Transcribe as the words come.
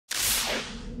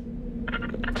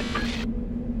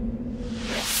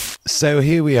So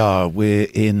here we are, we're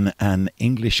in an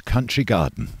English country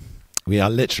garden. We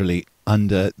are literally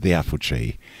under the apple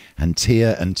tree. And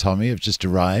Tia and Tommy have just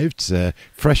arrived,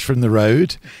 fresh from the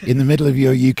road, in the middle of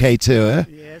your UK tour.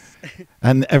 Yes.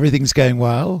 And everything's going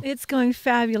well. It's going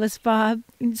fabulous, Bob.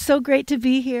 It's so great to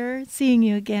be here, seeing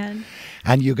you again.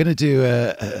 And you're going to do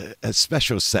a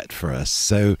special set for us.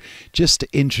 So just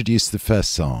introduce the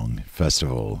first song, first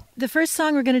of all. The first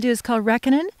song we're going to do is called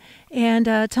Reckonin'. And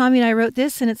Tommy and I wrote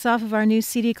this, and it's off of our new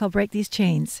CD called Break These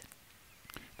Chains.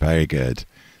 Very good.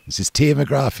 This is Tommy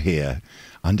McGraff here,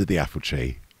 under the apple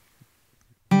tree.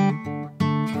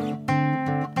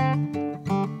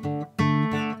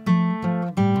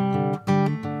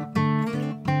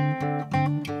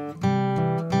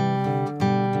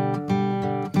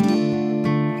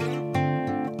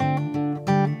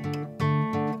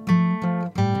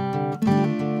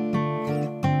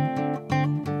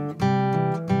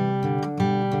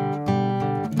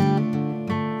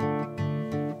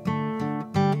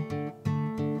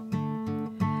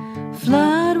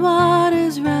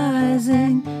 Floodwaters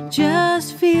rising,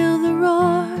 just feel the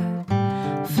roar.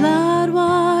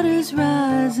 Floodwaters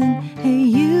rising, hey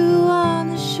you on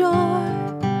the shore.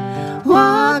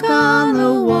 Walk on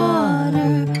the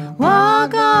water,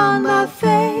 walk on by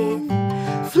faith.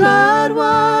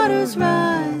 Floodwaters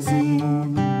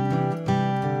rising,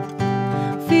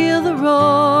 feel the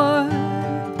roar.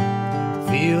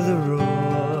 Feel the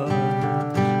roar.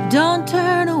 Don't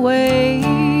turn away.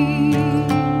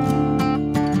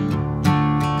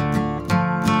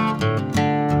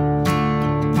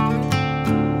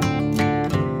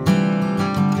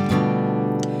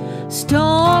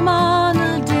 Storm on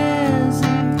the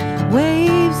desert,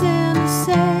 waves in the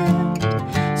sand.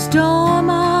 Storm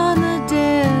on the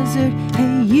desert,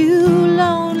 hey you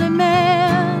lonely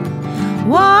man.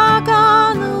 Walk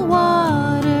on the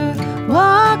water,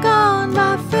 walk on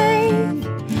by faith.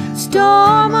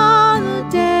 Storm on the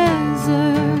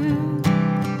desert,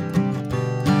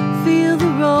 feel the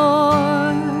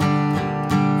roar.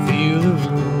 Feel the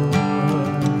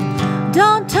roar.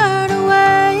 Don't turn away.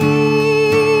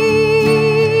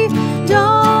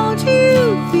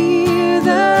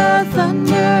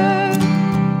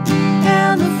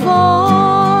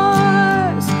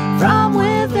 Force from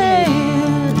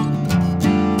within.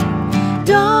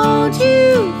 Don't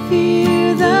you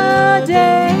fear the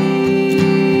day,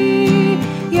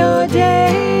 your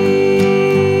day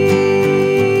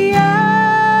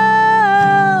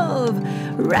of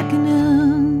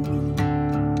reckoning.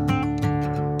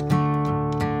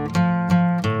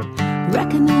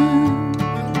 Reckoning.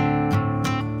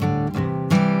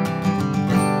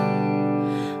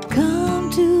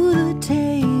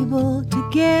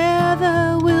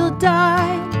 Together we'll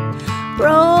dine,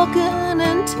 broken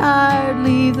and tired,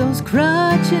 leave those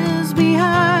crutches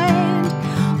behind.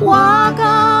 Walk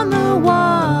on the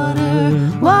water,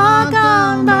 walk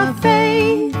on by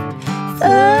faith,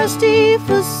 thirsty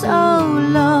for so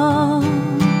long.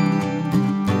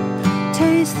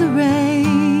 Taste the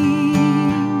rain,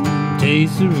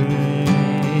 Taste the rain.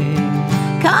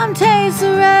 come taste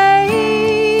the rain.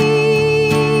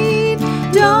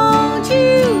 Don't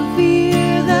you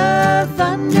fear the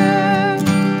thunder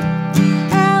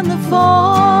and the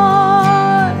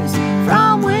force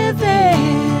from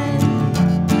within.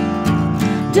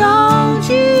 Don't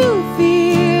you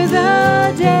fear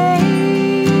the day,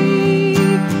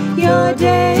 your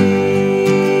day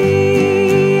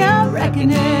of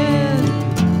reckoning.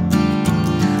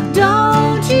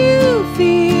 Don't you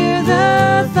fear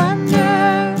the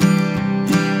thunder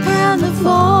and the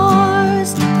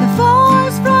force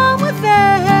from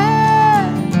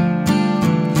within.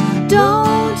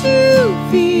 Don't you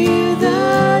fear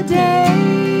the day,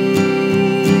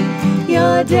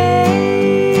 your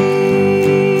day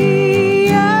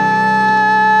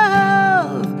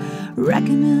of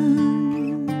reckoning.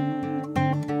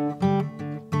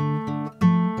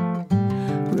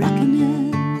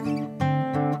 Reckoning.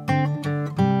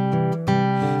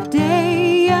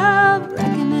 Day of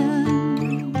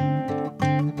reckoning.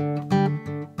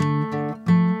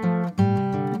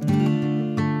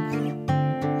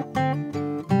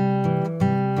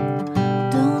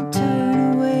 Don't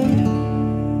turn away.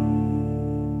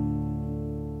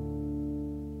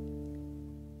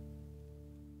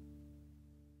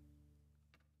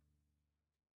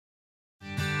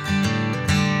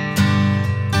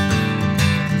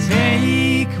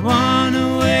 Take one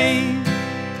away,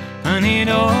 and it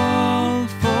all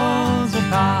falls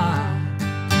apart.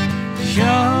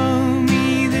 Show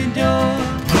me the door,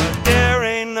 but there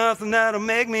ain't nothing that'll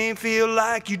make me feel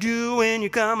like you do when you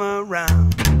come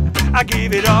around. I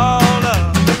give it all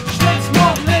up.